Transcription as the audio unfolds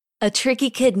A Tricky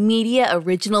Kid Media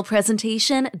original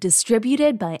presentation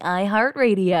distributed by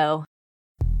iHeartRadio.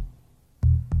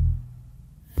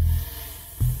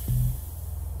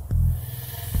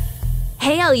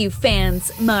 Hey all you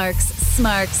fans, marks,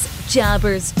 smarks,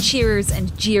 jobbers, cheerers,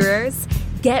 and jeerers.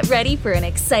 Get ready for an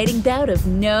exciting bout of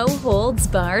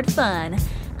no-holds-barred fun.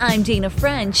 I'm Dana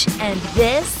French, and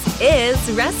this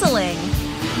is Wrestling.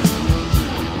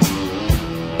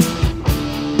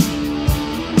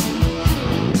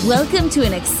 Welcome to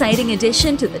an exciting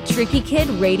addition to the Tricky Kid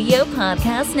Radio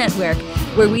Podcast Network,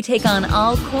 where we take on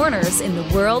all corners in the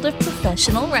world of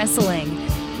professional wrestling.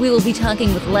 We will be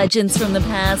talking with legends from the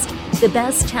past, the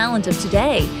best talent of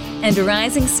today, and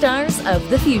rising stars of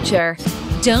the future.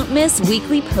 Don't miss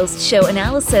weekly post-show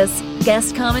analysis,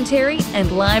 guest commentary,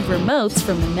 and live remotes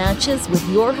from the matches with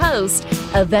your host,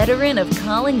 a veteran of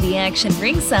calling the action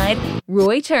ringside,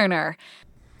 Roy Turner.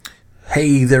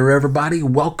 Hey there, everybody.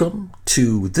 Welcome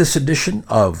to this edition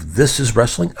of This is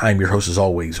Wrestling. I'm your host, as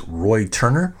always, Roy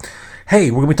Turner.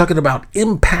 Hey, we're going to be talking about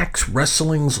Impact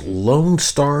Wrestling's Lone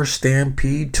Star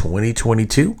Stampede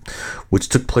 2022, which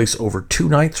took place over 2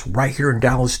 nights right here in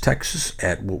Dallas, Texas,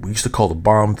 at what we used to call the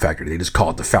Bomb Factory. They just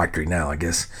call it the Factory now, I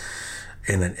guess,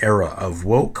 in an era of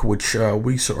woke, which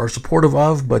we are supportive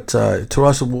of, but to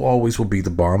us, it will be the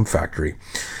Bomb Factory.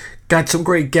 Got some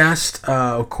great guests.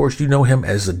 Of course, you know him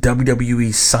as the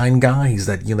WWE sign guy. He's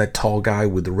that that tall guy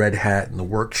with the red hat and the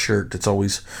work shirt that's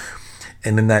always,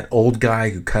 and then that old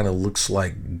guy who kind of looks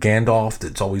like Gandalf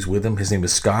that's always with him. His name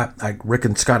is Scott. Rick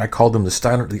and Scott. I called them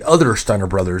the other Steiner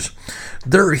brothers.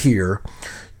 They're here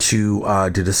to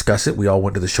discuss it. We all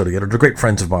went to the show together. They're great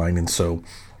friends of mine, and so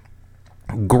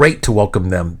great to welcome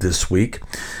them this week.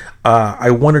 I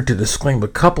wanted to disclaim a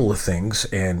couple of things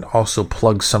and also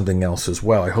plug something else as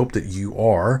well. I hope that you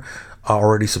are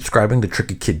already subscribing to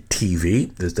Tricky Kid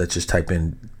TV. That's just type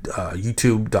in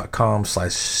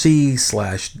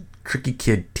youtube.com/C/Tricky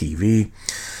Kid TV,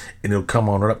 and it'll come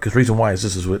on right up. Because the reason why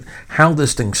is how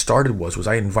this thing started was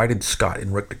I invited Scott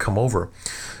and Rick to come over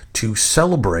to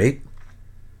celebrate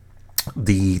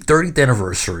the 30th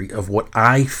anniversary of what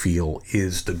I feel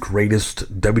is the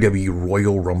greatest WWE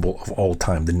Royal Rumble of all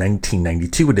time, the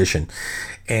 1992 edition.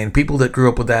 And people that grew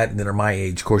up with that and that are my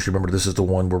age, of course, you remember this is the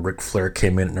one where Ric Flair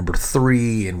came in at number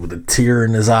 3 and with a tear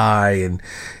in his eye, and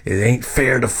it ain't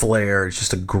fair to Flair. It's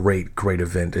just a great, great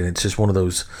event, and it's just one of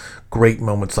those great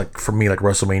moments, like for me, like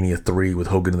WrestleMania 3 with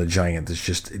Hogan and the Giant.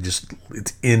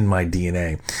 It's in my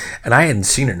DNA, and I hadn't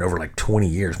seen it in over like 20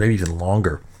 years, maybe even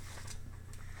longer.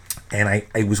 And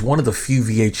it was one of the few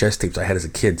VHS tapes I had as a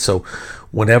kid. So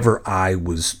whenever I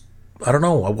don't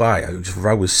know why, if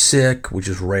I was sick, which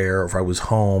is rare, or if I was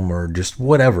home or just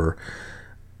whatever,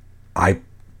 I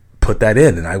put that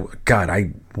in, and I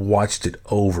watched it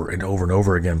over and over and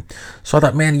over again. So I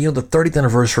thought, man, the 30th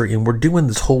anniversary, and we're doing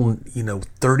this whole,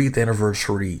 30th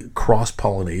anniversary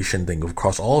cross-pollination thing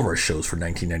across all of our shows for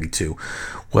 1992.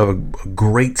 We'll have a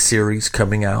great series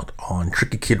coming out on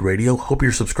Tricky Kid Radio. Hope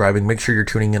you're subscribing. Make sure you're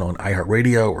tuning in on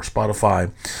iHeartRadio or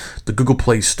Spotify, the Google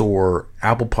Play Store,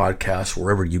 Apple Podcasts,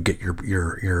 wherever you get your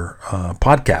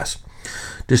podcasts.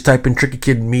 Just type in Tricky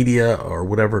Kid Media or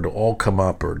whatever, it'll all come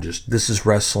up, or just This is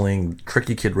Wrestling,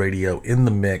 Tricky Kid Radio, In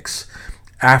the Mix,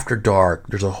 After Dark.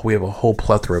 We have a whole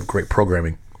plethora of great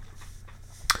programming.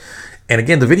 And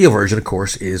again, the video version, of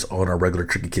course, is on our regular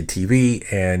Tricky Kid TV.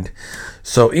 And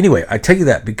so anyway, I tell you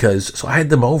that because I had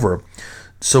them over.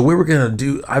 So we were going to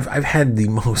do, I've had the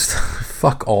most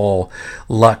fuck all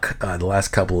luck the last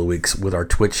couple of weeks with our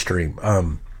Twitch stream.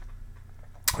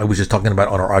 I was just talking about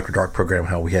on our After Dark program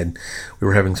how we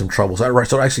were having some trouble.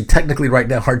 So actually, technically, right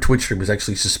now, our Twitch stream is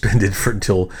actually suspended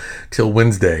till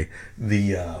Wednesday.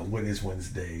 What is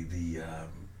Wednesday?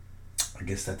 I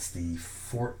guess that's the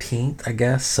 14th. I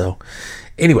guess so.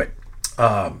 Anyway,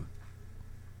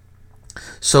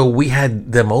 so we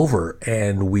had them over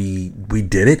and we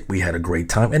did it. We had a great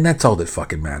time, and that's all that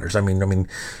fucking matters. I mean.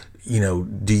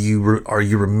 Are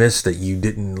you remiss that you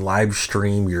didn't live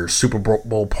stream your Super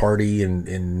Bowl party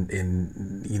in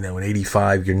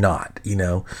 85? You're not,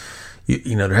 there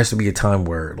has to be a time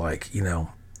where, it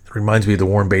reminds me of the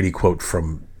Warren Beatty quote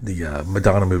from the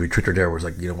Madonna movie Truth or Dare, where it's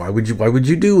like, why would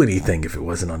you do anything if it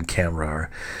wasn't on camera or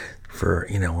for,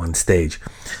 on stage?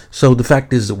 So the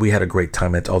fact is that we had a great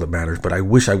time. That's all that matters. But I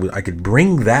wish I could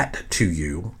bring that to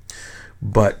you,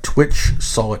 but Twitch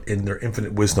saw it in their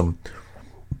infinite wisdom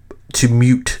to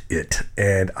mute it,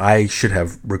 and I should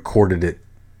have recorded it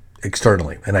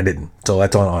externally, and I didn't. So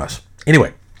that's on us.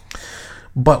 Anyway,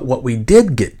 but what we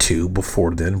did get to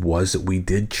before then was that we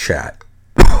did chat,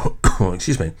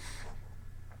 excuse me,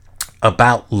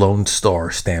 about Lone Star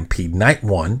Stampede Night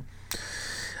 1.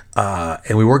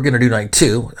 And we were going to do night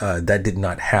 2. That did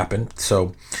not happen.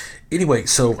 So anyway,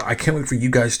 so I can't wait for you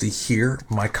guys to hear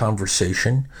my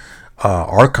conversation,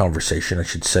 our conversation, I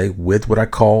should say, with what I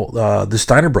call the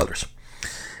Steiner brothers.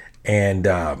 And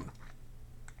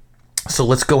so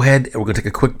let's go ahead and we're going to take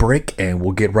a quick break and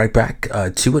we'll get right back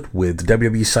to it with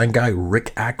WWE sign guy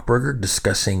Rick Ackberger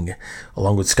discussing,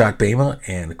 along with Scott Bama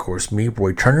and, of course, me,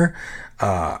 Roy Turner.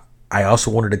 I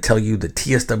also wanted to tell you that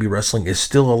TSW Wrestling is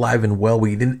still alive and well.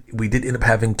 We did end up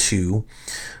having to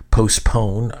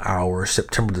postpone our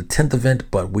September the 10th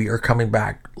event, but we are coming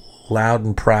back loud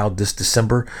and proud this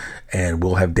December, and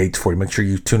we'll have dates for you. Make sure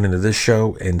you tune into this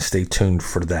show and stay tuned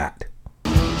for that.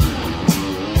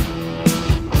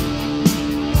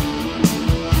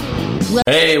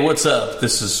 Hey, what's up?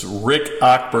 This is Rick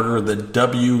Ackberger, the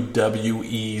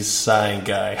WWE sign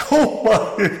guy. Oh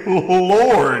my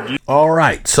Lord! All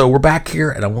right, so we're back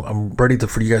here, and I'm ready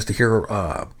for you guys to hear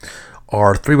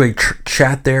our three-way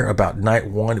chat there about night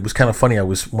 1. It was kind of funny.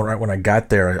 When I got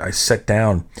there, I sat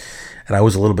down, and I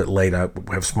was a little bit late. I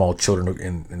have small children,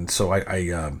 and so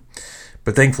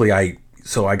but thankfully I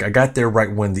got there right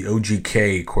when the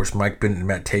OGK, of course, Mike Bennett and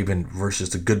Matt Taven versus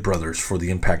the Good Brothers for the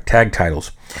Impact Tag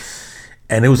titles.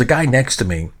 And there was a guy next to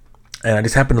me, and I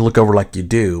just happened to look over like you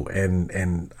do,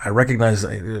 and I recognized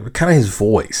kind of his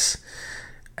voice.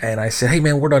 And I said, hey,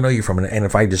 man, where do I know you from? And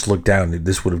if I just looked down,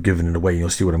 this would have given it away. You'll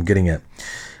see what I'm getting at.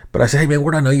 But I said, hey, man,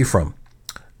 where do I know you from?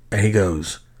 And he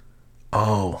goes,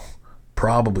 oh,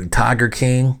 probably Tiger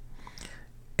King.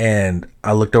 And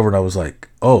I looked over and I was like,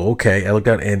 oh, okay. I looked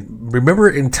out, and remember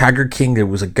in Tiger King, there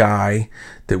was a guy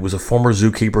that was a former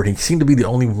zookeeper, and he seemed to be the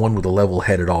only one with a level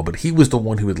head at all, but he was the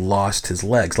one who had lost his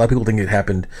legs. A lot of people think it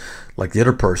happened like the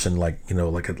other person, like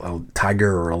a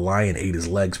tiger or a lion ate his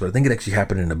legs, but I think it actually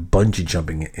happened in a bungee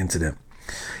jumping incident.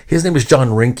 His name was John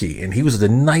Rinke, and he was the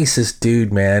nicest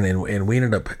dude, man, and we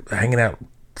ended up hanging out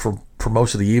for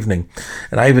most of the evening,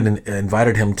 and I even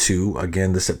invited him to,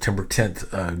 again, the September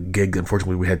 10th gig.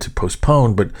 Unfortunately, we had to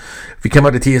postpone, but if you come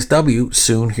out to TSW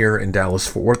soon here in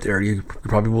Dallas-Fort Worth area, you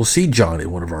probably will see John at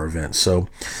one of our events. So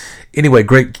anyway,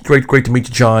 great to meet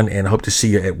you, John, and I hope to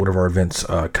see you at one of our events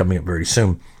coming up very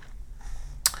soon.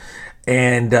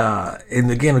 And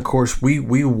again, of course, we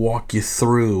walk you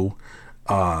through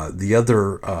the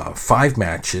other 5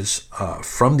 matches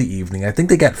from the evening. I think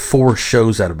they got 4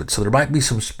 shows out of it, so there might be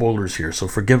some spoilers here, so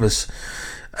forgive us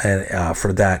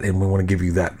for that, and we want to give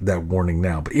you that warning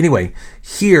now. But anyway,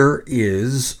 here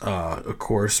is, of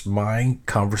course, my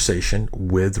conversation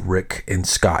with Rick and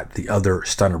Scott, the other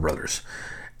Steiner brothers.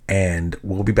 And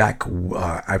we'll be back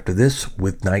after this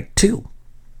with night 2.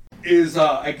 Is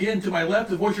again to my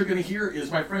left, the voice you're going to hear is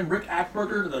my friend Rick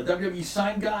Ackberger, the WWE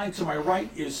sign guy. To my right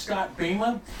is Scott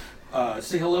Bama.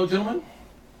 Say hello, gentlemen.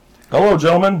 Hello,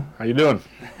 gentlemen. How you doing?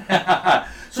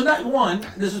 So night 1,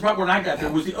 this is probably when I got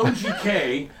there, was the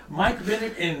OGK. Mike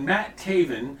Bennett and Matt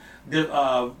Taven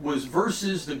was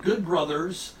versus the Good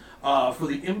Brothers for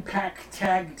the Impact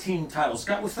Tag Team title.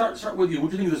 Scott, let's start with you.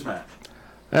 What do you think of this match?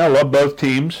 I love both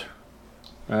teams,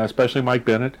 especially Mike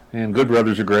Bennett, and Good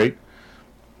Brothers are great.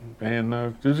 And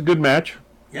it was a good match.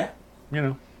 Yeah.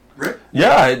 Rick?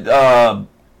 Yeah,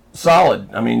 solid.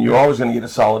 I mean, you're always going to get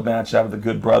a solid match out of the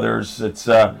Good Brothers. It's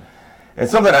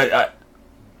something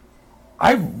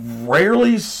I've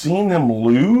rarely seen them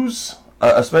lose,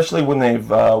 especially when they've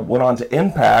went on to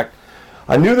Impact.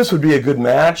 I knew this would be a good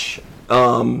match.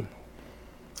 So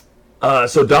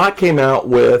Doc came out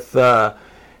with,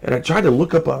 and I tried to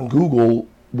look up on Google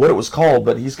what it was called,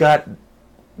 but he's got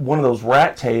one of those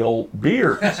rat tail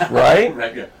beards, right?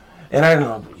 Right. And I don't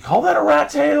know, you call that a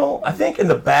rat tail? I think in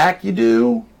the back you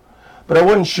do, but I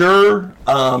wasn't sure.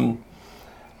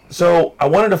 So I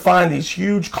wanted to find these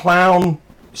huge clown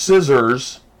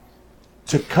scissors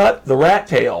to cut the rat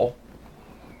tail.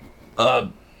 But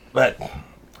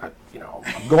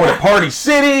I'm going to Party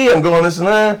City, I'm going this and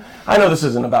that. I know this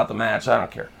isn't about the match, I don't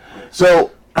care.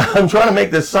 So I'm trying to make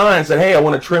this sign, said, hey, I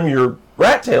want to trim your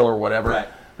rat tail or whatever. Right.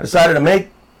 I decided to make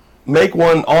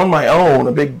one on my own,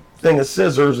 a big thing of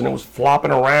scissors, and it was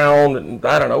flopping around, and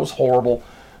I don't know, it was horrible.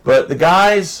 But the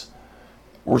guys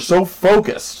were so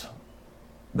focused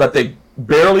that they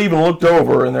barely even looked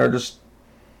over, and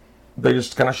they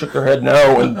just kind of shook their head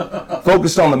no and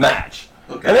focused on the match.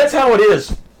 Okay. And that's how it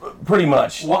is, pretty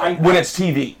much, when it's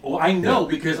TV. Well, I know,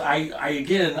 because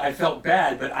I felt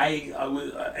bad, but I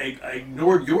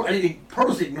ignored I didn't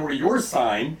purposely ignore your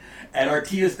sign, at our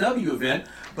TSW event.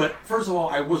 But first of all,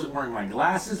 I wasn't wearing my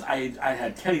glasses. I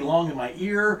had Teddy Long in my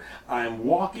ear. I'm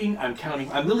walking. I'm counting.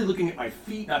 I'm literally looking at my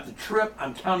feet, not to trip.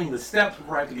 I'm counting the steps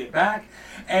before I have to get back.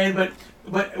 But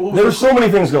there were so many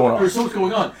things going on. There's so much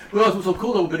going on. But what's so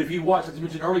cool though? But if you watch, as I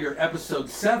mentioned earlier, episode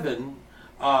 7,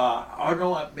 I don't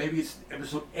know, maybe it's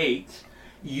episode 8.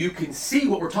 You can see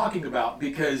what we're talking about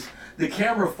because the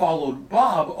camera followed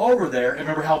Bob over there. And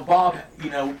remember how Bob,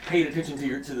 paid attention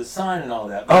to the sign and all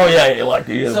that. Oh yeah, like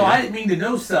the. So I didn't mean to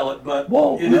no sell it, but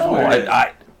it is what it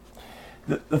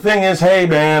is. The thing is, hey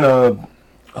man,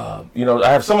 I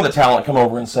have some of the talent come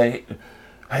over and say,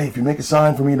 hey, if you make a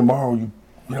sign for me tomorrow,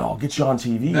 I'll get you on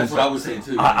TV. That's what I was saying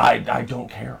too. I don't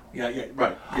care. Yeah,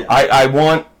 right. Yeah. I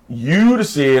want you to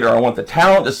see it, or I want the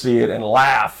talent to see it and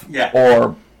laugh. Yeah.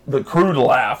 Or the crew to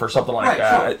laugh or something like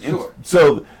that. Sure.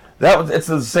 So it's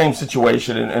the same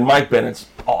situation, and Mike Bennett's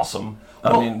awesome.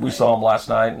 I mean, we saw him last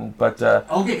night, because that's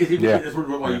why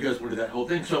you guys wanted that whole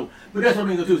thing. So, but that's what I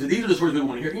mean too. Is these are the stories we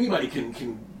want to hear. Anybody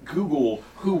can Google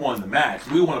who won the match.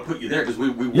 We want to put you there because we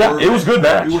it was a good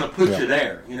match. We want to put you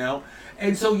there,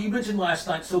 And so you mentioned last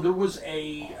night. So there was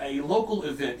a local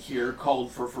event here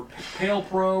called for Pale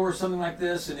Pro or something like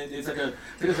this, and it's like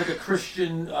a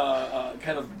Christian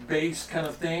kind of base kind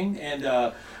of thing, and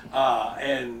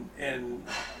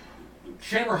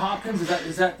Chandler Hopkins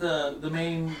is that the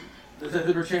main. Is that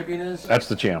who their champion is? That's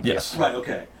the champ. Yes. Right.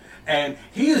 Okay. And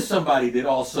he is somebody that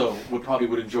also would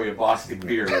enjoy a Boston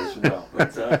beer as well.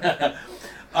 But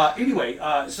anyway,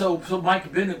 so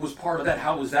Mike Bennett was part of that.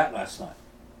 How was that last night?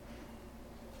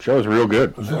 Show was real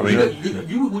good. I mean,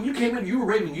 you when you came in, you were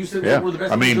raving. You said they were the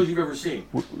best shows you've ever seen.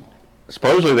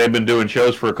 Supposedly they've been doing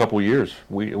shows for a couple of years.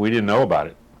 We didn't know about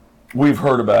it. We've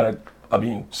heard about it. I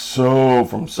mean,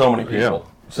 from so many people. Yeah.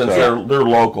 Since they're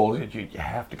local, you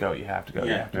have to go. You have to go. Yeah.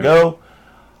 You have to go.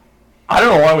 I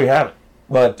don't know why we haven't,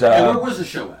 but and where was the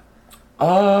show at?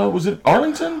 Was it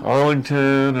Arlington?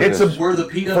 Arlington. Where the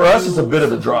PW for us, it's a bit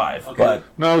of a drive, but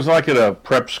no, it was like at a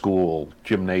prep school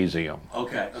gymnasium.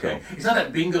 Okay. It's not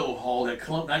that bingo hall that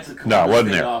Nights of Columbus. No, it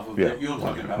wasn't there. Off of Yeah. You know what I'm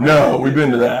talking about? No, we've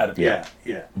been to that. Yeah.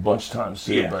 A bunch of times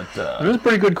too. Yeah. But it was a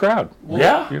pretty good crowd. Well,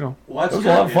 yeah, well, that's it was a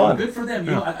lot of fun. Good for them.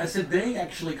 I said they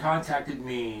actually contacted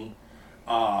me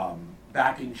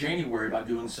back in January about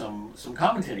doing some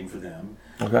commentating for them.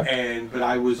 Okay. But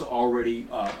I was already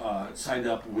signed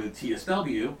up with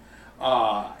TSW,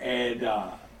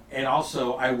 and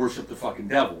also I worship the fucking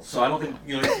devil. So I don't think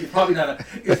it's probably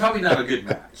not a good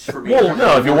match for me. Well,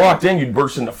 no, if you walked in, you'd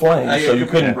burst into flames, so you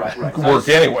couldn't work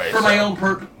anyway. For my own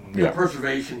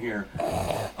preservation here.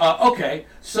 Okay,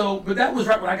 but that was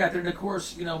right when I got there, and of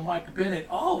course, Mike Bennett.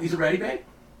 Oh, he's ready, babe.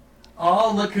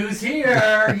 Oh, look who's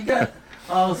here! You got.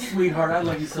 Oh, sweetheart, I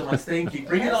love you so much. Thank you.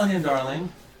 Bring it on in,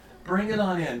 darling. Bring it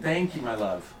on in. Thank you, my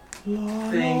love.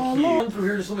 Thank you. From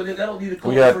here, that'll be the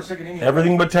call for a second. Anyway.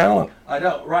 Everything but talent. I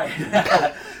know, right?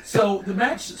 So the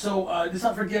match. So let's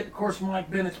not forget, of course,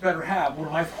 Mike Bennett's better half, one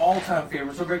of my all-time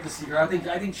favorites. So great to see her. I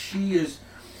think she is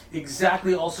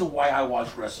exactly also why I watch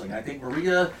wrestling. I think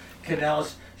Maria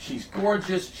Kanellis. She's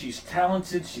gorgeous, she's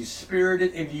talented, she's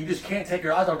spirited, and you just can't take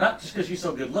her eyes off. Not just because she's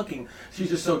so good looking, she's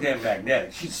just so damn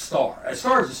magnetic. She's a star. A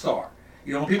star is a star.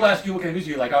 When people ask you what kind of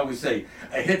music you like, I always say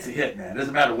a hit's a hit, man. It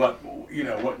doesn't matter what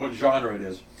genre it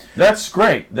is. That's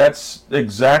great. That's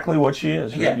exactly what she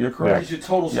is. You're correct. She's a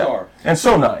total star. And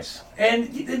so nice. And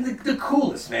the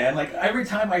coolest, man. Like every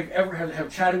time I've ever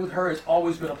have chatted with her, it's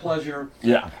always been a pleasure.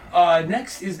 Yeah.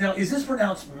 Next is this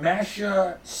pronounced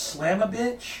Masha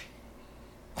Slamovich?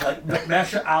 Like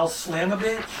Masha Al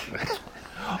Slamovich?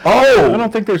 Oh! I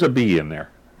don't think there's a B in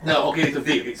there. No, okay, it's a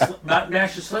V. It's not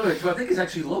Masha Slamovich, who I think is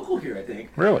actually local here, I think.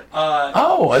 Really?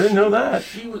 I didn't know that.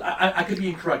 She was. I could be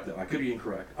incorrect, though.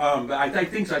 But I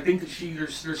think so. I think that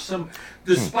there's some,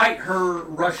 despite her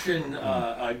Russian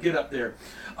get up there,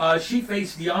 she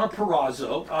faced Diana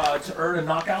Purrazzo to earn a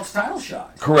knockouts title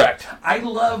shot. Correct. I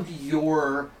loved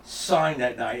your sign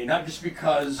that night, and not just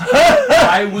because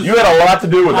I was. You had a lot to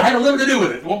do with it. I had a little to do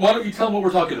with it. Why don't you tell them what we're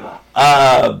talking about?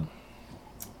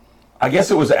 I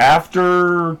guess it was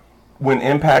after when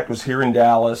Impact was here in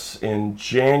Dallas in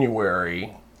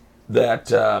January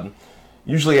that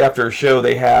usually after a show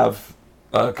they have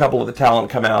a couple of the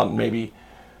talent come out and maybe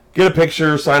get a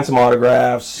picture, sign some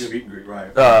autographs, do a meet and greet,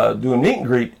 right? Do a meet and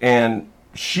greet, and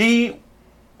she,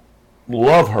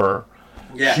 love her,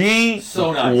 she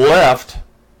so nice. Left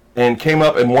and came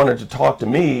up and wanted to talk to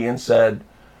me and said,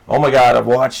 oh my God, I've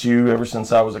watched you ever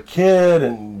since I was a kid,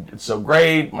 and it's so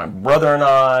great, my brother and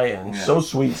I, and so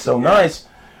sweet, so nice.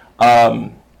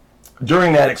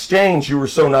 During that exchange, you were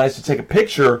so nice to take a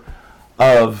picture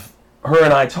of her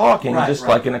and I talking,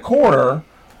 like in a corner,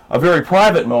 a very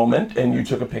private moment, and you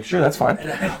took a picture. That's fine.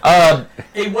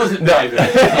 It wasn't No, private.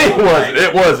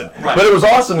 it wasn't. Right. But it was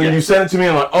awesome, and Yeah. you sent it to me,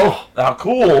 and I'm like, oh, how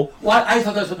cool. Well, I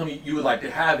thought that was something you would like to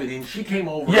have it, and she came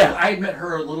over. Yeah. I had met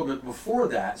her a little bit before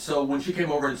that, so when she came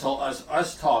over and saw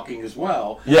us talking as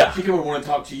well, Yeah. she came over and wanted to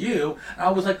talk to you. And I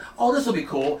was like, oh, this will be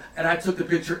cool, and I took the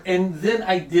picture, and then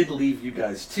I did leave you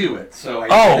guys to it. So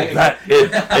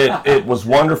It was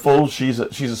wonderful. She's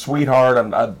a sweetheart.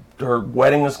 Her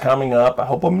wedding is coming up. I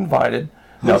hope I'm invited.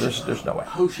 No, there's no way.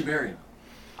 Who's she marrying?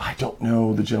 I don't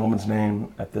know the gentleman's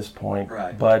name at this point,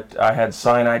 Right. but I had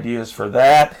sign ideas for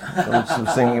that. I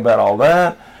was thinking about all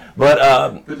that. But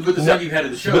But the sign you had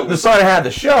at the show. the sign I had at the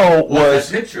show was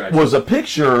that picture, actually. was a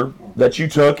picture that you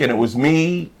took, and it was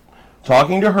me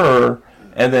talking to her,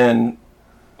 and then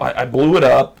I blew it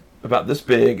up about this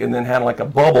big, and then had like a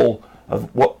bubble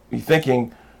of what you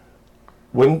thinking.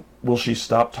 When will she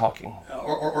stop talking?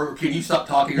 or can you stop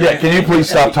talking? Yeah, can you please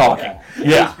stop talking? It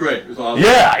Yeah. was great. It was awesome.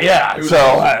 Yeah. It was So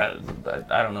awesome.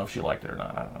 I don't know if she liked it or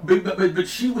not. I don't know. But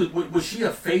she was she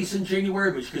a face in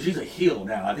January? Because she's a heel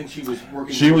now. I think she was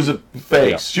working. She was a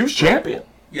face. She was champion.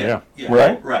 yeah.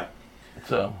 Right?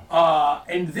 So.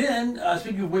 And then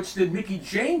speaking of which, then Mickie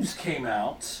James came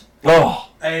out Oh.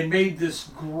 and made this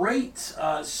great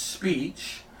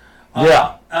speech.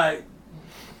 Yeah.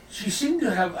 She seemed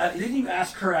to have. Didn't you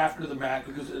ask her after the match?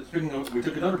 Because speaking of, we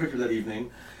took another picture that evening,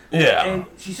 Yeah. and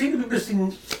she seemed to be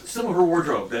missing some of her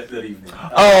wardrobe that evening.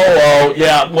 Oh,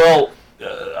 yeah. Well,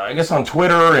 I guess on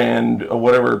Twitter and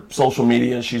whatever social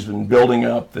media, she's been building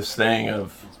up this thing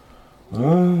of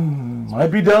might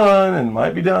be done and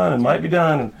might be done and might be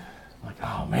done. And I'm like,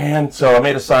 oh man. So I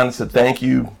made a sign that said, "Thank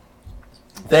you,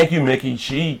 Mickie."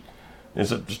 She is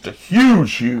just a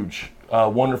huge,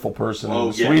 wonderful person, Oh,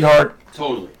 yes. sweetheart.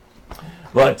 Totally.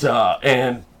 But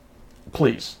and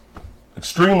please,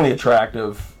 extremely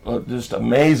attractive, just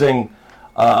amazing.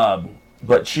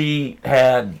 But she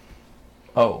had,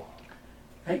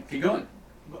 Hey, keep going.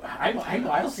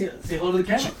 I'll say hello to the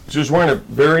camera. she was wearing a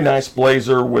very nice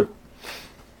blazer with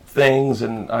things,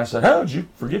 and I said, "Oh, did you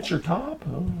forget your top?"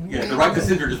 Oh. Yeah, the right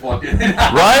dissenter just walked in. Right,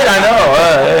 I know.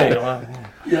 Hey, well,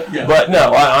 yeah. but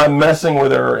no, I'm messing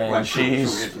with her, and Right,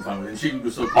 she's so we had some fun with it. She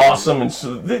was so cool. awesome, and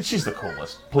she's the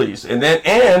coolest. Please,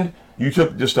 and you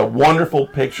took just a wonderful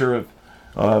picture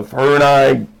of her and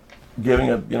I giving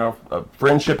a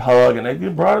friendship hug, and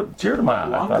it brought a tear to my eye.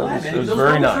 Well, I I'm thought glad, man. it was Those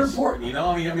very moments are nice. important, you know.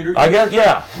 I mean, I guess,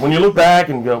 yeah. When you look back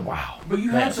and go, wow, But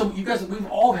you had some. You guys, we've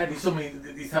all had so many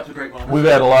these types of great moments. we've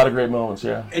had a lot of great moments.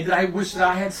 Yeah. And I wish that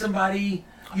I had somebody.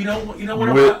 Whenever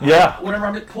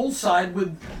I'm at poolside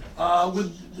with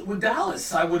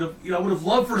Dallas, I would have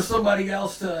loved for somebody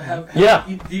else to have. Yeah.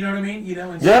 Do you know what I mean?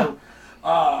 And Yeah. so.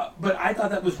 But I thought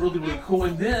that was really cool.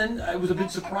 And then I was a bit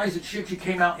surprised that she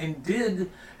came out and did.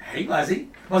 Hey, Leslie,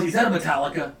 is that a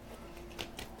Metallica?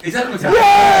 Is that a Metallica?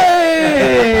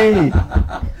 Yay!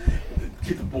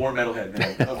 Get the born metalhead,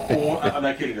 man. I'm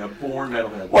not kidding. A born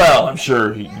metalhead. Well, I'm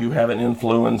sure you haven't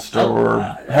influenced or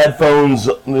headphones,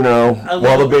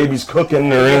 while the baby's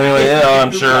cooking or anything like that.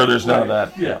 I'm sure there's none of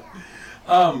that. Yeah.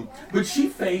 But she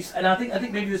faced, and I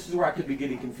think maybe this is where I could be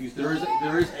getting confused. There is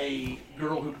a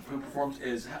girl who performs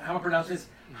as, how am I pronouncing this?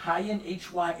 Hyan,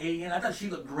 Hyan. I thought she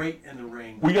looked great in the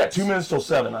ring. We got 2 minutes till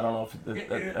 7. I don't know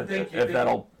Thank you. if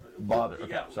that'll bother. Okay,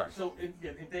 Yeah. sorry. So and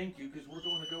thank you, because we're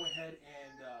going to go ahead and.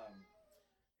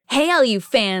 Hey, all you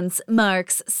fans,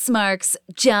 marks, smarks,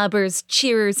 jobbers,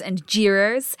 cheerers, and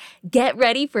jeerers. Get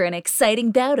ready for an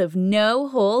exciting bout of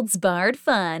no-holds-barred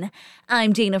fun.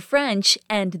 I'm Dana French,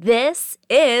 and this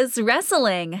is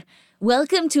Wrestling.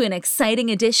 Welcome to an exciting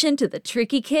addition to the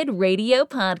Tricky Kid Radio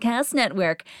Podcast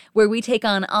Network, where we take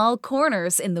on all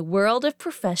corners in the world of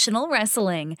professional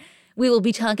wrestling. We will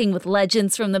be talking with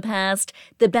legends from the past,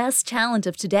 the best talent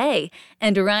of today,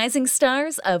 and rising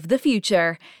stars of the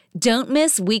future. Don't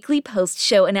miss weekly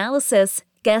post-show analysis,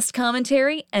 guest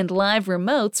commentary, and live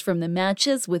remotes from the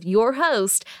matches with your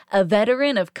host, a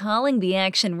veteran of calling the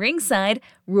action ringside,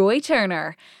 Roy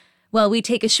Turner. While we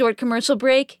take a short commercial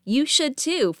break, you should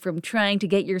too, from trying to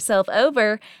get yourself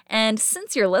over. And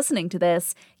since you're listening to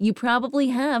this, you probably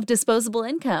have disposable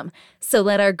income. So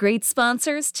let our great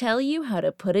sponsors tell you how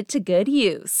to put it to good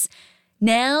use.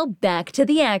 Now, back to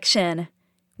the action.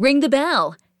 Ring the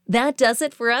bell. That does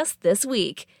it for us this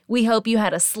week. We hope you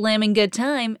had a slamming good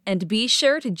time, and be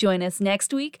sure to join us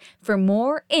next week for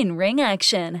more in-ring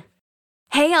action.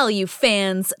 Hey, all you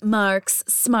fans, marks,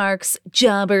 smarks,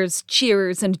 jobbers,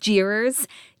 cheerers, and jeerers.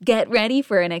 Get ready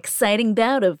for an exciting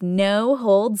bout of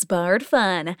no-holds-barred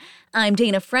fun. I'm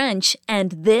Dana French,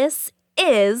 and this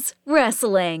is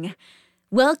Wrestling.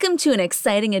 Welcome to an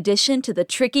exciting addition to the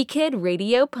Tricky Kid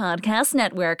Radio Podcast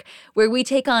Network, where we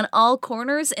take on all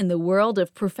corners in the world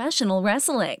of professional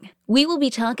wrestling. We will be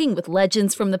talking with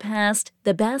legends from the past,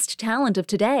 the best talent of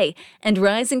today, and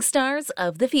rising stars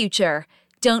of the future.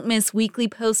 Don't miss weekly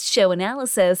post-show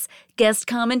analysis, guest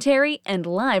commentary, and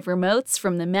live remotes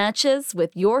from the matches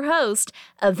with your host,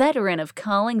 a veteran of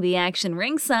calling the action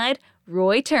ringside,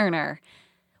 Roy Turner.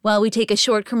 While we take a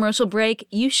short commercial break,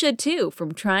 you should too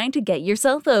from trying to get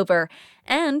yourself over.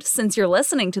 And since you're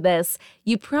listening to this,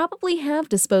 you probably have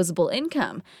disposable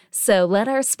income, so let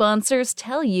our sponsors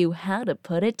tell you how to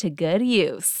put it to good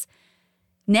use.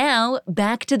 Now,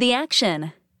 back to the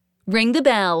action. Ring the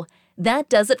bell. That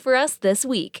does it for us this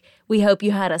week. We hope you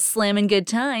had a slammin' good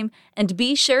time, and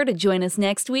be sure to join us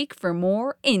next week for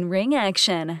more in-ring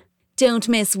action. Don't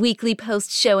miss weekly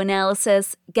post-show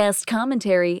analysis, guest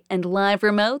commentary, and live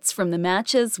remotes from the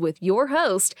matches with your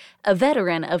host, a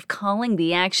veteran of calling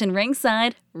the action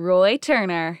ringside, Roy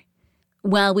Turner.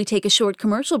 While we take a short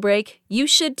commercial break, you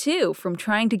should too from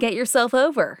trying to get yourself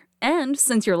over. And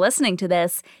since you're listening to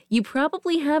this, you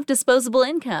probably have disposable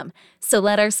income, so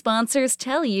let our sponsors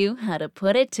tell you how to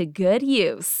put it to good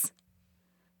use.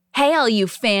 Hey all you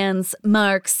fans,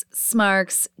 marks,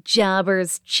 smarks,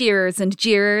 jobbers, cheerers, and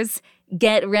jeerers.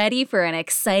 Get ready for an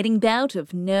exciting bout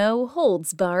of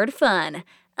no-holds-barred fun.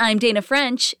 I'm Dana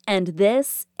French, and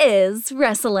this is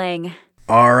Wrestling.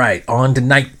 All right, on to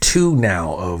night 2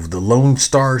 now of the Lone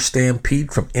Star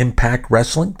Stampede from Impact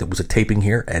Wrestling. There was a taping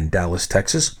here in Dallas,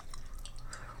 Texas.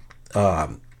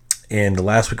 In the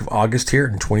last week of August here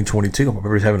in 2022. Hope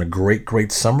everybody's having a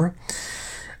great summer.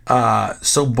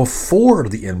 So before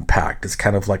the Impact, it's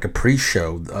kind of like a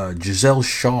pre-show. Giselle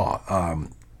Shaw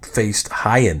faced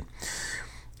Hyen.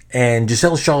 And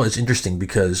Giselle Shaw is interesting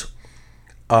because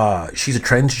she's a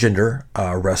transgender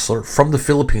wrestler from the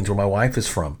Philippines, where my wife is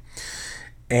from.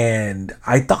 And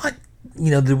I thought,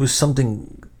 there was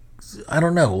something, I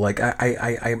don't know, like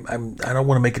I don't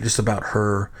want to make it just about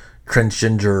her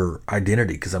transgender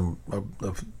identity, because I'm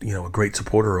a great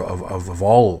supporter of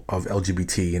all of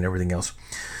LGBT and everything else.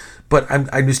 But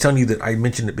I'm just telling you that I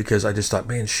mentioned it because I just thought,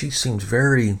 man, she seems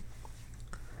very,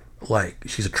 like,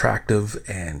 she's attractive,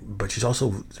 but she's also,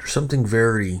 there's something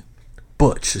very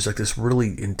butch. There's like this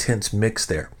really intense mix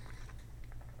there,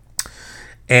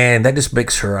 and that just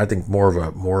makes her, I think, more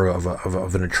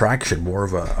of an attraction, more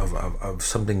of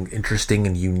something interesting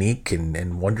and unique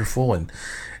and wonderful and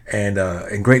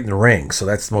great in the ring. So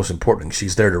that's the most important.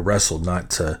 She's there to wrestle, not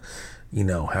to,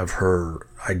 have her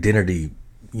identity,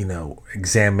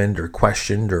 examined or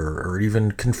questioned or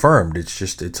even confirmed. It's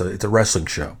just, it's a wrestling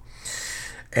show.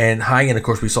 And Hyen, of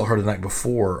course, we saw her the night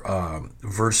before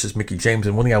versus Mickie James.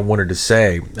 And one thing I wanted to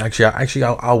say, actually,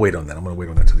 I'll wait on that. I'm going to wait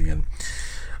on that to the end.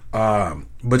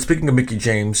 But speaking of Mickie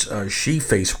James, she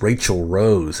faced Rachel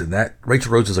Rose, and that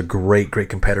Rachel Rose is a great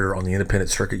competitor on the independent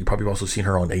circuit. You probably have also seen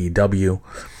her on AEW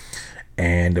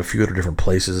and a few other different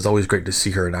places. It's always great to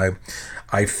see her. And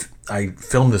I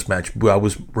filmed this match. I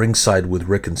was ringside with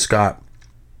Rick and Scott,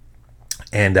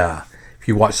 and if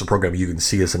you watch the program, you can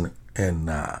see us in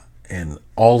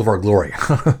all of our glory.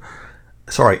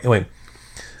 Sorry. Anyway.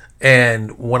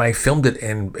 And when I filmed it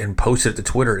and posted it to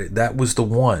Twitter, that was the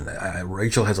one.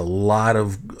 Rachel has a lot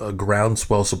of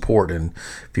groundswell support, and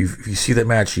if you see that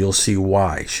match, you'll see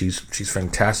why. She's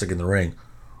fantastic in the ring.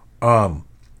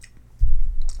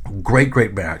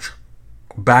 Great match,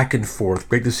 back and forth.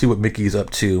 Great to see what Mickey's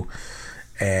up to,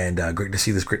 and great to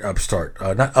see this great upstart.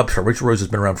 Not upstart. Rachel Rose has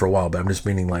been around for a while, but I'm just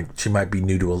meaning like she might be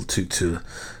new to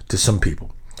some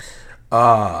people.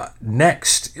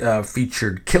 Next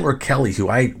featured Killer Kelly, who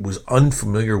I was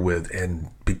unfamiliar with and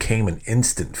became an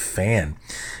instant fan.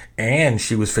 And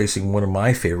she was facing one of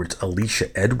my favorites,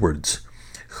 Alicia Edwards,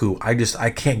 who I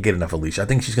can't get enough Alicia. I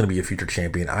think she's going to be a future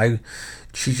champion.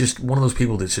 She's just one of those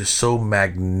people that's just so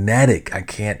magnetic.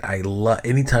 I love,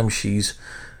 anytime she's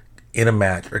in a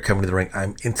match or coming to the ring,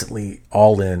 I'm instantly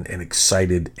all in and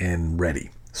excited and ready.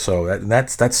 So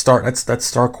that's star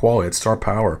quality, that's star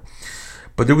power.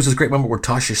 But there was this great moment where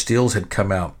Tasha Steelz had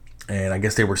come out, and I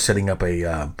guess they were setting up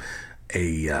a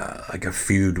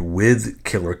feud with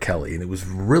Killer Kelly, and it was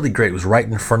really great. It was right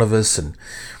in front of us, and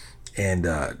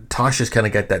Tasha's kind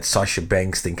of got that Sasha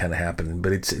Banks thing kind of happening,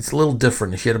 but it's a little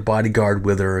different. She had a bodyguard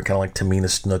with her, kind of like Tamina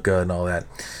Snuka and all that.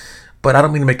 But I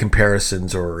don't mean to make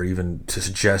comparisons or even to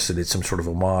suggest that it's some sort of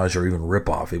homage or even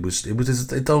ripoff. It was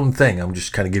its own thing. I'm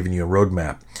just kind of giving you a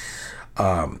roadmap.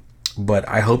 But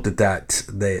I hope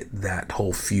that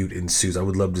whole feud ensues. I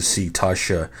would love to see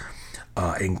Tasha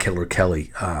and Killer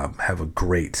Kelly have a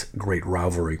great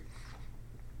rivalry.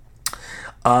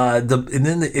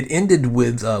 It ended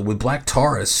with Black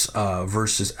Taurus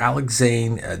versus Alex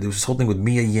Zane. There was this whole thing with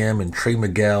Mia Yim and Trey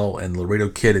Miguel and Laredo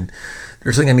Kid. And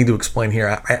there's something I need to explain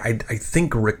here. I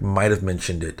think Rick might have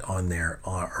mentioned it on there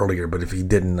earlier, but if he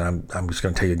didn't, I'm just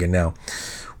going to tell you again now.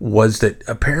 Was that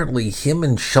apparently him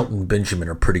and Shelton Benjamin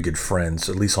are pretty good friends,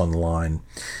 at least online.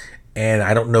 And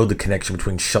I don't know the connection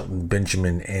between Shelton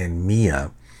Benjamin and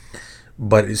Mia,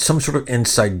 but it's some sort of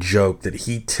inside joke that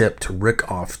he tipped Rick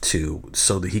off to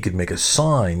so that he could make a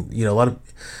sign. You know, a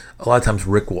lot of times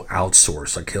Rick will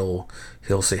outsource. Like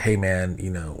he'll say, "Hey man, you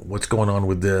know, what's going on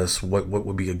with this? What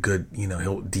would be a good, you know,"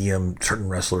 he'll DM certain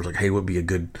wrestlers like, "Hey, what would be a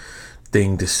good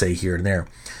thing to say here and there,"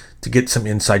 to get some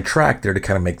inside track there to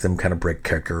kind of make them kind of break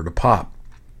character or to pop.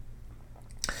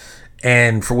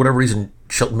 And for whatever reason,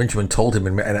 Shelton Benjamin told him,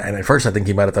 and at first I think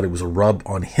he might have thought it was a rub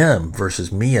on him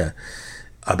versus Mia,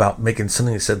 about making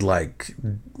something that said like,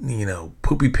 you know,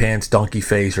 poopy pants, donkey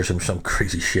face, or some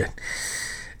crazy shit.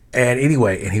 And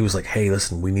anyway, and he was like, "Hey,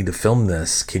 listen, we need to film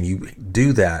this. Can you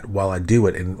do that while I do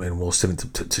it? And we'll send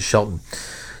it to Shelton."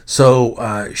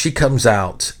 So she comes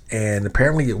out, and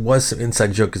apparently it was some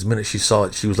inside joke, because the minute she saw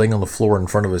it, she was laying on the floor in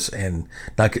front of us, and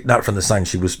not from the sign.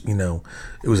 She was, you know,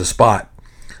 it was a spot.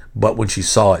 But when she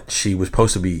saw it, she was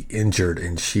supposed to be injured,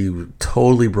 and she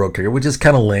totally broke character, which is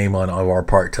kind of lame on our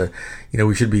part to, you know,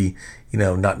 we should be, you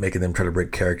know, not making them try to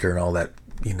break character and all that,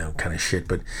 you know, kind of shit.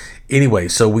 But anyway,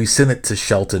 so we sent it to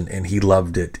Shelton, and he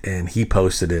loved it, and he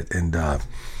posted it. And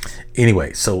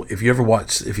anyway, so if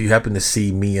you happen to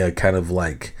see Mia kind of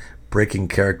like breaking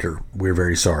character, we're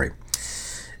very sorry.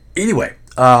 Anyway,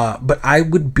 but I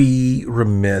would be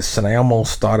remiss, and I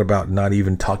almost thought about not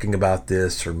even talking about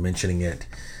this or mentioning it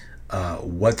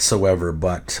whatsoever,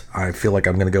 but I feel like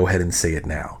I'm going to go ahead and say it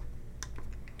now.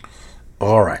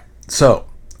 All right. So,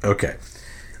 okay.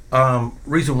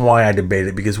 Reason why I debate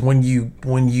it, because when you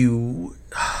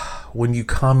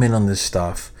comment on this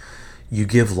stuff, you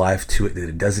give life to it that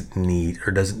it doesn't need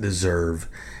or doesn't deserve,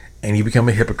 and you become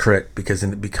a hypocrite, because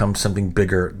then it becomes something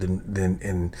bigger than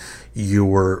and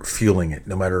you're fueling it,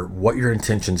 no matter what your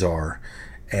intentions are.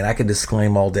 And I can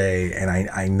disclaim all day, and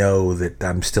I know that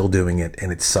I'm still doing it,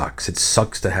 and it sucks. It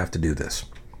sucks to have to do this,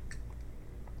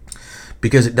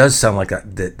 because it does sound like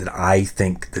that I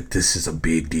think that this is a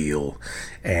big deal,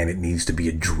 and it needs to be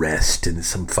addressed in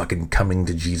some fucking coming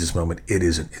to Jesus moment. It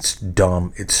isn't. It's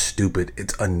dumb. It's stupid.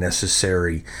 It's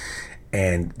unnecessary.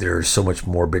 And there's so much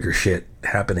more bigger shit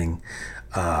happening,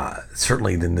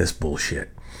 certainly than this bullshit.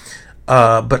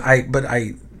 But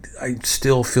I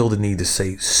still feel the need to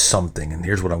say something, and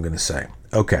here's what I'm going to say.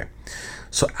 Okay,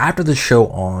 so after the show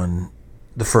on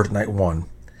the first night one,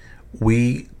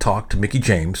 we talked to Mickie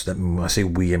James. That, when I say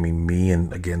we, I mean me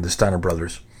and, again, the Steiner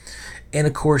brothers. And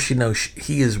of course, you know,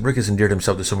 Rick has endeared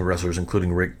himself to so many wrestlers,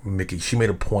 including Mickie. She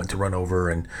made a point to run over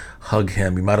and hug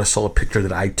him. You might have saw a picture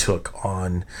that I took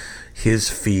on his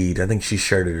feed. I think she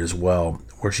shared it as well,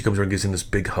 where she comes over and gives him this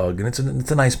big hug, and it's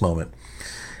a nice moment.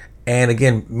 And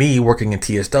again, me working in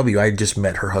TSW, I had just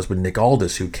met her husband, Nick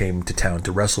Aldis, who came to town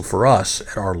to wrestle for us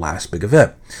at our last big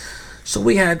event. So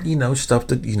we had, you know, stuff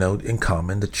that, you know, in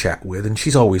common to chat with, and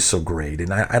she's always so great.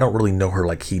 And I don't really know her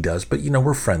like he does, but, you know,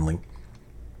 we're friendly.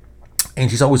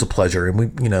 And she's always a pleasure. And we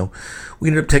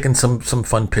ended up taking some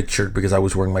fun pictures, because I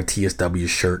was wearing my TSW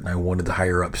shirt, and I wanted the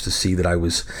higher ups to see that I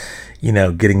was, you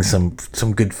know, getting some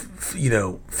good, you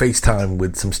know, FaceTime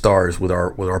with some stars with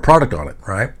our product on it,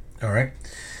 right? All right.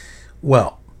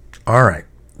 Well, all right.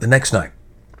 The next night,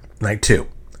 night 2,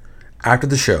 after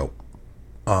the show,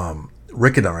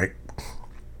 Rick and I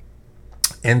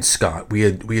and Scott, we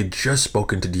had just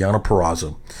spoken to Deonna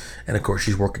Purrazzo, and of course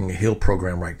she's working a heel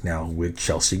program right now with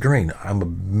Chelsea Green. I'm a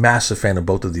massive fan of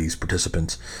both of these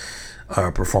participants,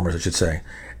 performers I should say,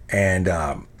 and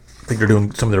I think they're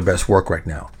doing some of their best work right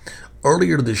now.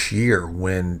 Earlier this year,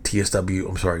 when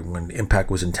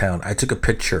Impact was in town, I took a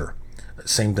picture,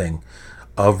 same thing,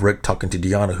 of Rick talking to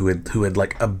Deonna, who had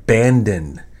like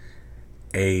abandoned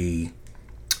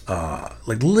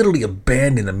literally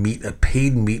abandoned a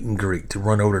paid meet and greet to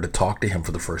run over to talk to him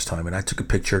for the first time. And I took a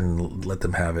picture and let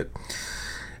them have it.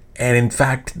 And in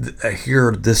fact,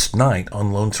 here this night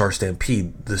on Lone Star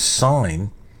Stampede, the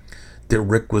sign that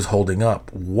Rick was holding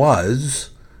up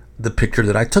was the picture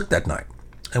that I took that night.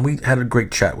 And we had a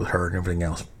great chat with her and everything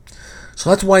else. So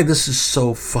that's why this is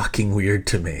so fucking weird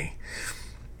to me.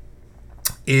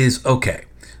 Is okay.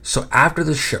 So after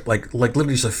the show, like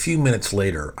literally just a few minutes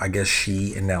later, I guess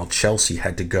she and now Chelsea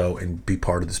had to go and be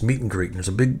part of this meet and greet. And there's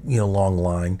a big, you know, long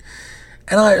line.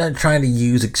 And I'm trying to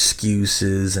use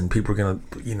excuses, and people are gonna,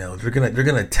 you know, they're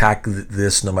gonna attack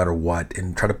this no matter what,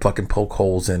 and try to fucking poke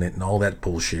holes in it and all that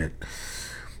bullshit.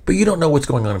 But you don't know what's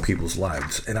going on in people's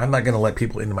lives, and I'm not going to let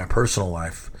people into my personal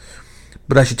life.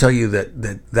 But I should tell you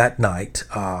that night,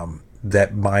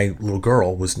 that my little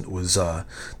girl was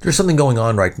there's something going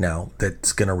on right now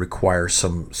that's going to require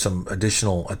some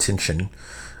additional attention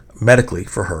medically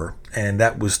for her, and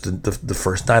that was the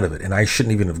first night of it, and I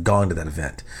shouldn't even have gone to that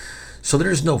event. So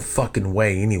there's no fucking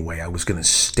way anyway I was going to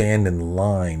stand in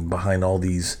line behind all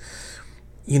these,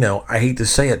 I hate to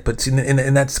say it, but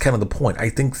and that's kind of the point. I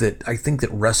think that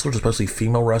wrestlers, especially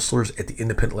female wrestlers at the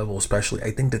independent level especially,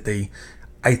 I think that they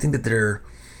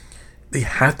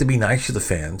have to be nice to the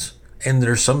fans, and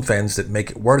there are some fans that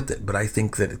make it worth it, but I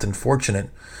think that it's unfortunate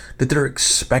that they're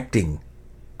expecting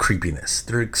creepiness.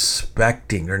 They're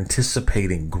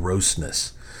anticipating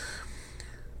grossness.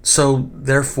 So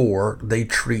therefore, a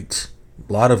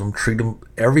lot of them treat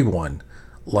everyone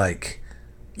like,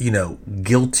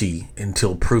 guilty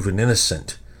until proven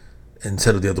innocent,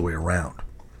 instead of the other way around.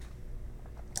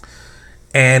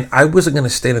 And I wasn't going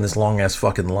to stand in this long ass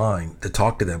fucking line to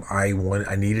talk to them. I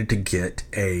needed to get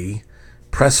a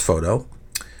press photo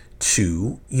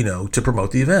to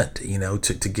promote the event,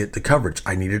 to get the coverage.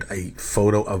 I needed a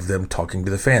photo of them talking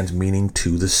to the fans, meaning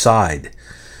to the side.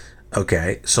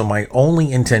 Okay, so my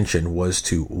only intention was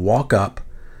to walk up,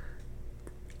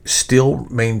 still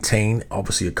maintain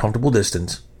obviously a comfortable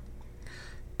distance,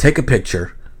 take a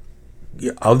picture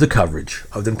of the coverage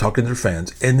of them talking to their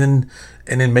fans, and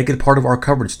then make it part of our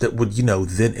coverage that would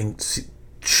then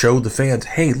show the fans,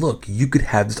 hey, look, you could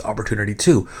have this opportunity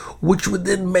too, which would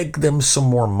then make them some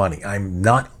more money. I'm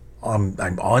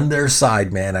on their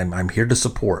side, man. I'm here to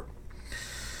support.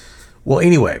 Well,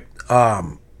 anyway,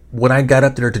 when I got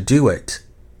up there to do it,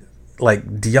 like,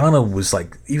 Deanna was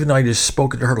like, even though I just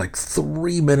spoke to her like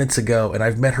 3 minutes ago, and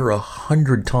I've met her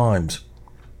 100 times,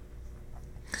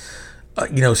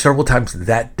 several times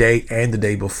that day and the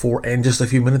day before, and just a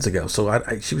few minutes ago. So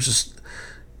she was just,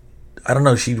 I don't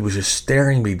know, she was just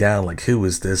staring me down like, who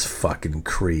is this fucking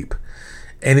creep?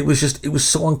 And it was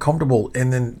so uncomfortable.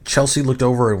 And then Chelsea looked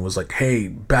over and was like, hey,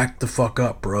 back the fuck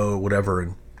up, bro, whatever.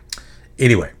 And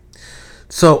anyway,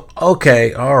 so,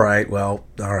 okay, all right, well,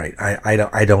 all right,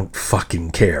 I don't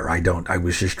fucking care. I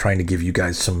was just trying to give you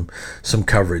guys some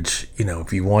coverage.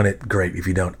 If you want it, great. If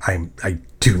you don't, I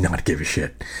do not give a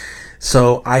shit.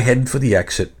 So I headed for the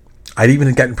exit. I'd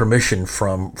even gotten permission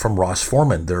from Ross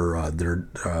Foreman, their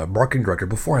marketing director,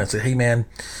 before, and I said, hey man,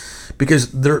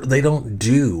 because they don't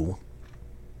do,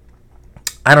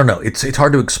 I don't know, it's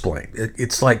hard to explain.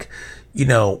 It's like,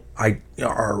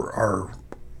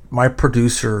 my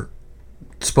producer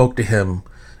spoke to him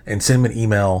and sent him an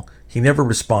email. He never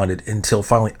responded until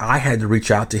finally I had to reach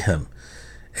out to him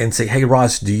and say, hey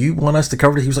Ross, do you want us to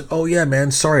cover it? He was like, oh yeah,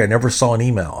 man, sorry, I never saw an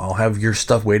email. I'll have your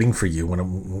stuff waiting for you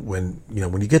when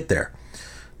you get there.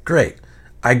 Great.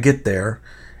 I get there,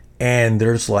 and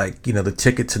there's like, the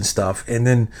tickets and stuff, and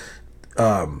then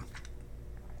and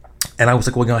I was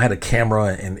like, well, I had a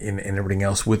camera and everything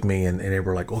else with me, and they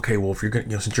were like, okay, well, if you're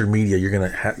gonna, since you're media, you're gonna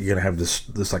have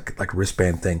this like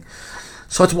wristband thing.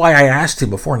 So that's why I asked him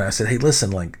before, and I said, hey,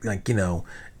 listen,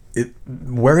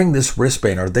 wearing this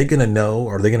wristband, are they gonna know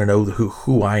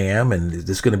who I am, and is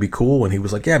this gonna be cool? And he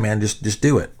was like, yeah, man, just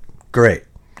do it. Great.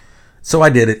 So I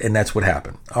did it, and that's what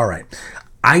happened. All right.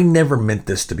 I never meant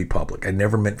this to be public. I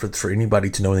never meant for anybody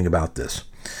to know anything about this.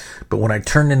 But when I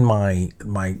turned in my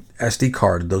SD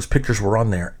card, those pictures were on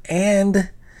there,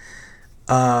 and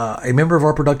a member of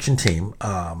our production team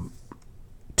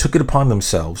took it upon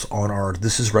themselves on our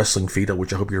This Is Wrestling feed,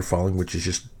 which I hope you're following, which is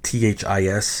just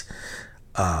THIS.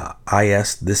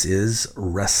 This is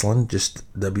Wrestling, just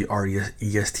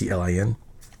WRESTLIN.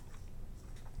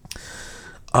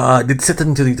 Did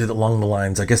something along the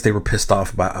lines, I guess they were pissed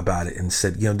off about it, and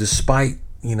said, despite,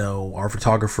 our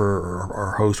photographer or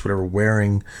our host, whatever,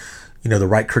 wearing, the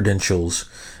right credentials,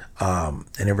 and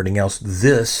everything else,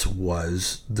 this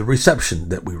was the reception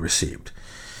that we received.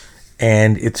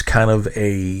 And it's kind of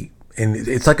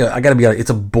it's like I gotta be honest, it's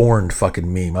a born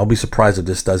fucking meme. I'll be surprised if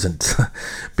this doesn't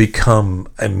become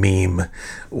a meme,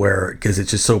 because it's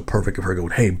just so perfect of her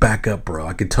going, hey, back up, bro.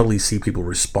 I could totally see people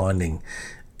responding,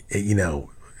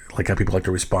 like how people like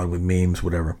to respond with memes,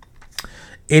 whatever.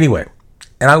 Anyway,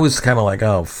 and I was kind of like,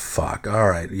 oh, fuck, all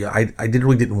right. Yeah, I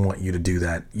really didn't want you to do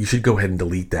that. You should go ahead and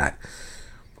delete that.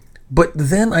 But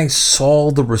then I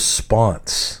saw the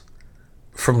response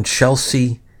from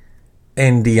Chelsea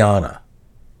and Deanna.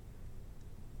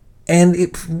 And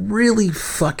it really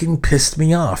fucking pissed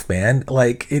me off, man.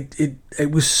 Like,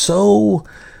 it was so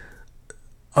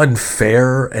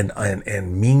unfair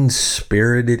and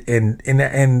mean-spirited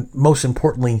and most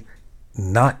importantly,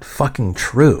 not fucking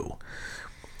true.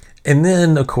 And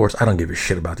then, of course, I don't give a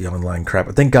shit about the online crap.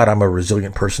 But thank God I'm a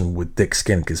resilient person with thick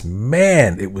skin, because,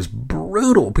 man, it was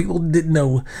brutal. People didn't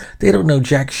know, they don't know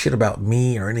jack shit about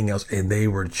me or anything else. And they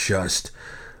were just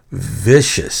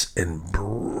vicious and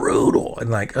brutal. And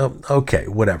like, okay,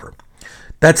 whatever.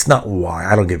 That's not why.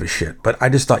 I don't give a shit. But I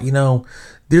just thought,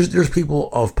 there's people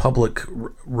of public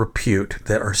repute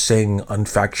that are saying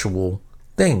unfactual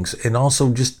things. And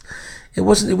also just... It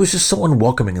was just so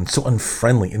unwelcoming and so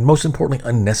unfriendly and most importantly,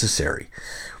 unnecessary.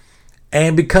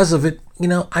 And because of it,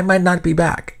 I might not be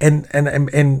back. And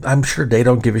I'm sure they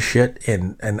don't give a shit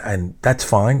and that's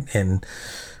fine.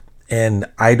 And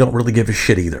I don't really give a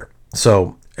shit either.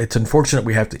 So it's unfortunate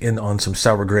we have to end on some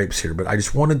sour grapes here, but I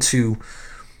just wanted to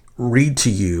read to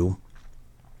you.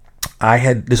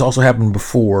 This also happened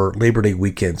before Labor Day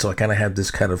weekend. So I kind of have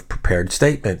this kind of prepared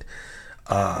statement,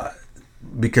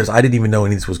 because I didn't even know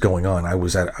any of this was going on. I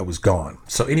was gone.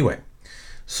 So anyway,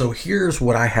 here's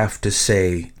what I have to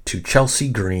say to Chelsea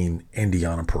Green and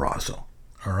Deonna Purrazzo.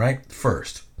 All right.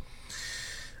 First,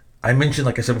 I mentioned,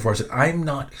 like I said before, I said, I'm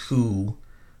not who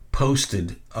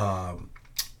posted,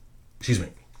 excuse me.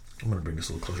 I'm going to bring this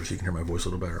a little closer so you can hear my voice a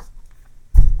little better.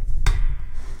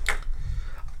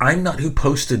 I'm not who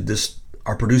posted this.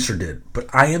 Our producer did,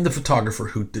 but I am the photographer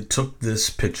who took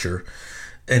this picture.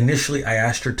 Initially, I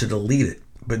asked her to delete it,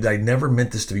 but I never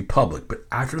meant this to be public. But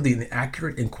after the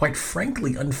inaccurate and quite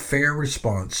frankly unfair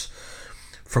response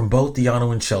from both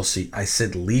Deonna and Chelsea, I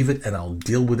said leave it and I'll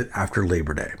deal with it after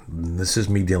Labor Day. And this is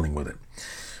me dealing with it.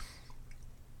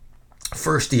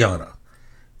 First, Deonna,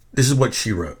 this is what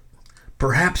she wrote.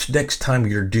 Perhaps next time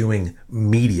you're doing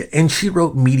media, and she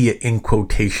wrote media in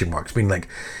quotation marks, meaning like,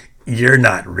 you're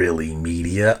not really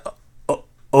media.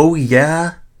 Oh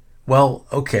yeah? Well,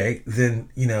 okay, then,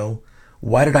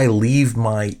 why did I leave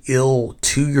my ill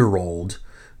 2-year-old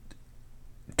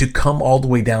to come all the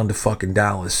way down to fucking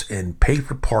Dallas and pay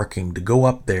for parking to go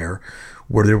up there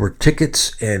where there were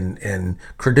tickets and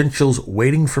credentials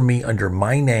waiting for me under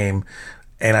my name,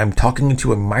 and I'm talking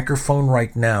into a microphone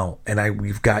right now, and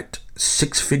we've got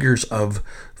 6 figures of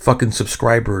fucking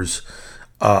subscribers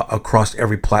across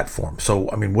every platform. So,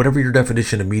 I mean, whatever your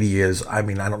definition of media is, I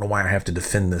mean, I don't know why I have to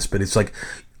defend this, but it's like,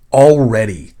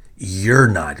 already, you're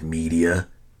not media.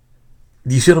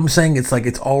 You see what I'm saying? It's like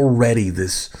it's already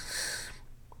this,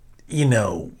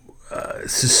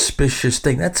 suspicious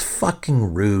thing. That's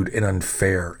fucking rude and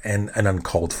unfair and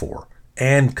uncalled for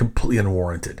and completely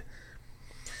unwarranted.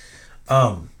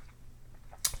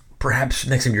 Perhaps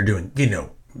next time you're doing,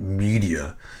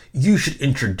 media, you should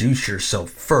introduce yourself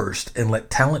first and let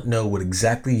talent know what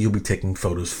exactly you'll be taking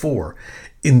photos for,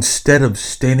 instead of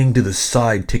standing to the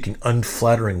side taking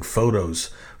unflattering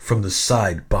photos from the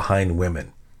side behind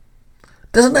women.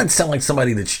 Doesn't that sound like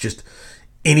somebody that's just,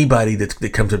 anybody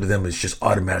that comes up to them is just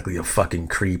automatically a fucking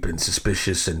creep and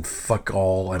suspicious and fuck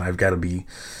all, and I've got to be,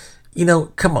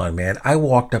 come on, man. I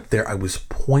walked up there, I was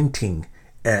pointing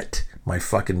at my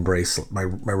fucking bracelet, my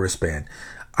wristband.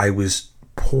 I was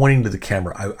pointing to the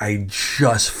camera. I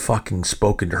just fucking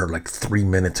spoken to her like 3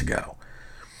 minutes ago.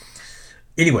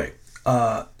 Anyway,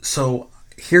 so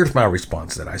here's my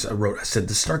response that I wrote. I said,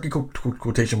 the snarky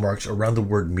quotation marks around the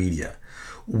word media.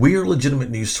 We are a legitimate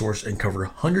news source and cover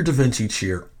hundreds of events each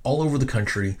year all over the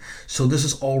country, so this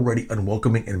is already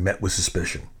unwelcoming and met with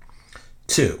suspicion.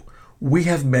 2, we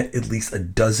have met at least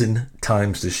 12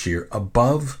 times this year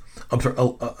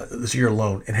this year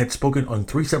alone, and had spoken on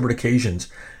 3 separate occasions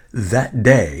that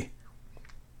day,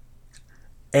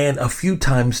 and a few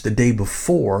times the day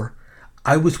before.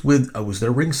 I was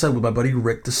there ringside with my buddy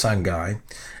Rick, the sign guy,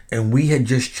 and we had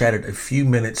just chatted a few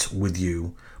minutes with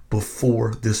you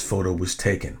before this photo was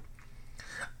taken.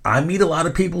 I meet a lot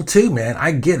of people too, man.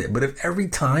 I get it. But if every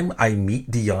time I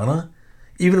meet Deonna,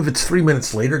 even if it's 3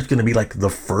 minutes later, it's going to be like the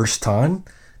first time,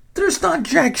 there's not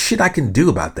jack shit I can do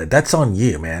about that. That's on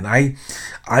you, man.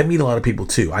 I meet a lot of people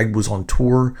too. I was on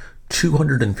tour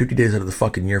 250 days out of the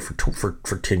fucking year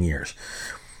for 10 years.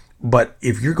 But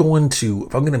if I'm going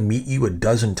to meet you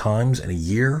 12 times in a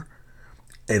year,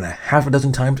 and a half a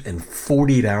dozen times in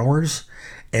 48 hours,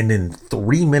 and then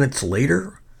 3 minutes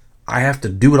later, I have to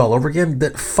do it all over again,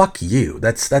 that fuck you.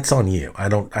 That's on you. I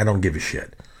don't give a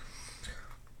shit.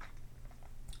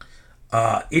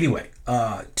 Anyway,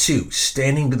 2,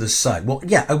 standing to the side. Well,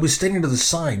 yeah, I was standing to the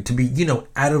side to be,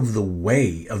 out of the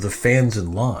way of the fans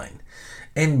in line.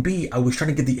 And B, I was trying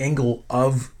to get the angle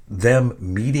of them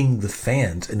meeting the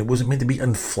fans, and it wasn't meant to be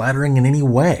unflattering in any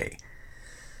way.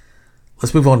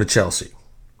 Let's move on to Chelsea.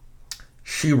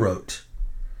 She wrote,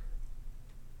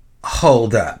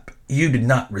 hold up, you did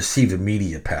not receive a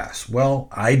media pass. Well,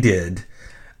 I did.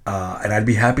 And I'd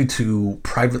be happy to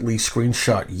privately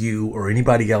screenshot you or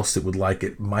anybody else that would like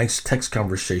it, my text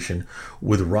conversation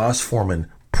with Ross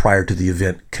Foreman prior to the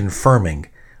event confirming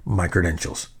my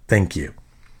credentials. Thank you.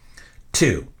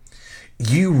 2,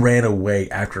 you ran away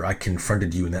after I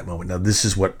confronted you in that moment. Now, this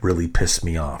is what really pissed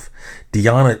me off.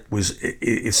 Deanna was,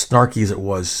 as snarky as it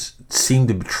was, seemed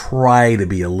to try to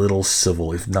be a little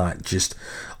civil, if not just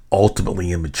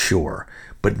ultimately immature.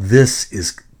 But this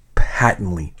is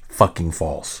patently fucking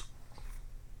false.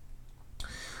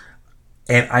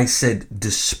 And I said,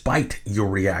 despite your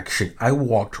reaction, I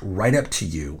walked right up to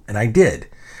you, and I did.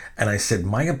 And I said,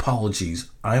 my apologies,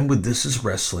 I'm with This Is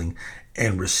Wrestling,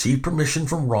 and received permission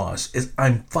from Ross, as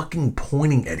I'm fucking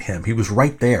pointing at him. He was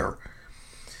right there.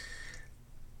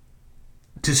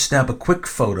 To snap a quick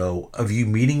photo of you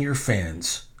meeting your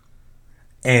fans.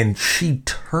 And she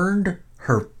turned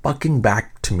her fucking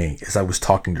back to me as I was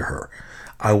talking to her.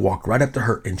 I walked right up to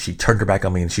her and she turned her back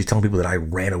on me and she's telling people that I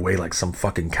ran away like some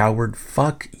fucking coward.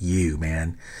 Fuck you,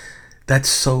 man. That's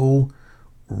so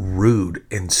rude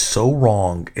and so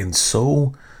wrong and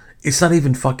so... It's not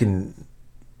even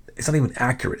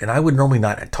accurate. And I would normally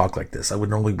not talk like this. I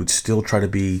would still try to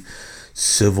be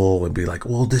civil and be like,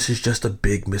 well, this is just a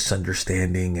big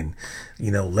misunderstanding and,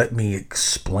 let me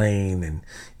explain and,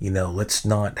 let's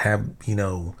not have,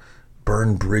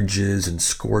 burn bridges and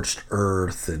scorched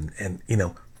earth and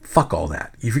fuck all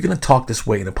that. If you're going to talk this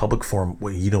way in a public forum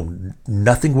where you know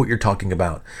nothing what you're talking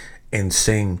about and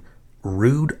saying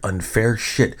rude, unfair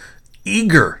shit,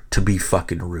 eager to be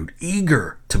fucking rude,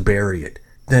 eager to bury it,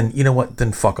 then you know what?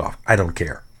 Then fuck off. I don't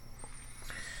care.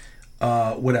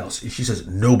 What else? She says,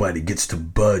 nobody gets to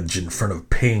budge in front of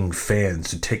paying fans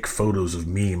to take photos of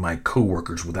me and my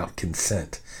coworkers without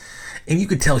consent. And you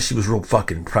could tell she was real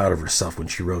fucking proud of herself when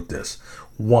she wrote this.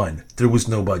 1, there was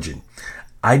no budging.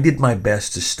 I did my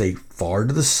best to stay far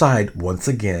to the side, once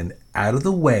again, out of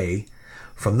the way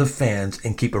from the fans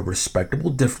and keep a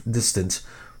respectable distance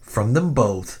from them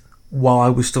both while I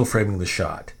was still framing the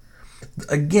shot.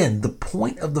 Again, the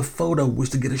point of the photo was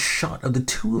to get a shot of the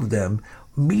two of them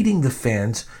meeting the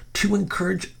fans to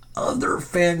encourage other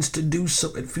fans to do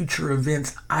so at future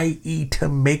events, i.e. to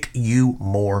make you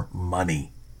more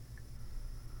money.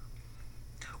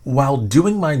 While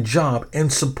doing my job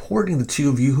and supporting the two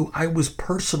of you who I was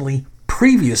personally,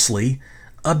 previously,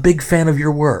 a big fan of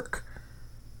your work.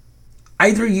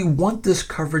 Either you want this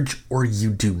coverage or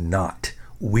you do not.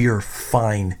 We're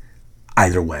fine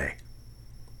either way.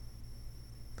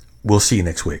 We'll see you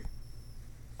next week.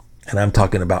 And I'm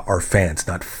talking about our fans,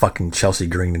 not fucking Chelsea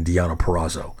Green and Deanna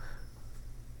Purrazzo.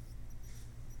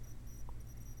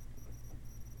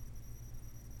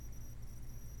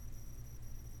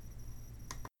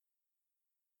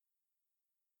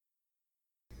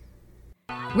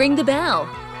 Ring the bell.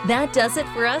 That does it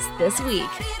for us this week.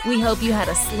 We hope you had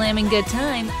a slamming good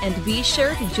time, and be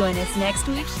sure to join us next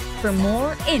week for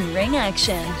more in-ring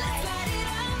action.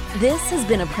 This has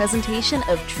been a presentation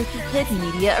of Tricky Kid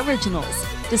Media Originals,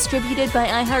 distributed by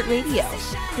iHeartRadio,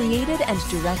 created and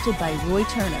directed by Roy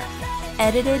Turner,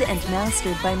 edited and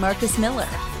mastered by Marcus Miller,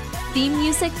 theme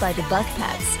music by the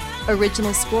Buckpats,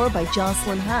 original score by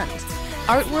Jocelyn Hunt,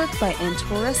 artwork by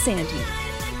Antora Sandy,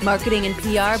 marketing and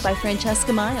PR by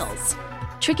Francesca Miles.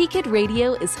 Tricky Kid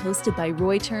Radio is hosted by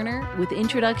Roy Turner with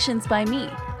introductions by me,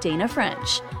 Dana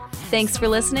French. Thanks for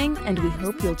listening, and we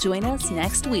hope you'll join us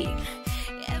next week.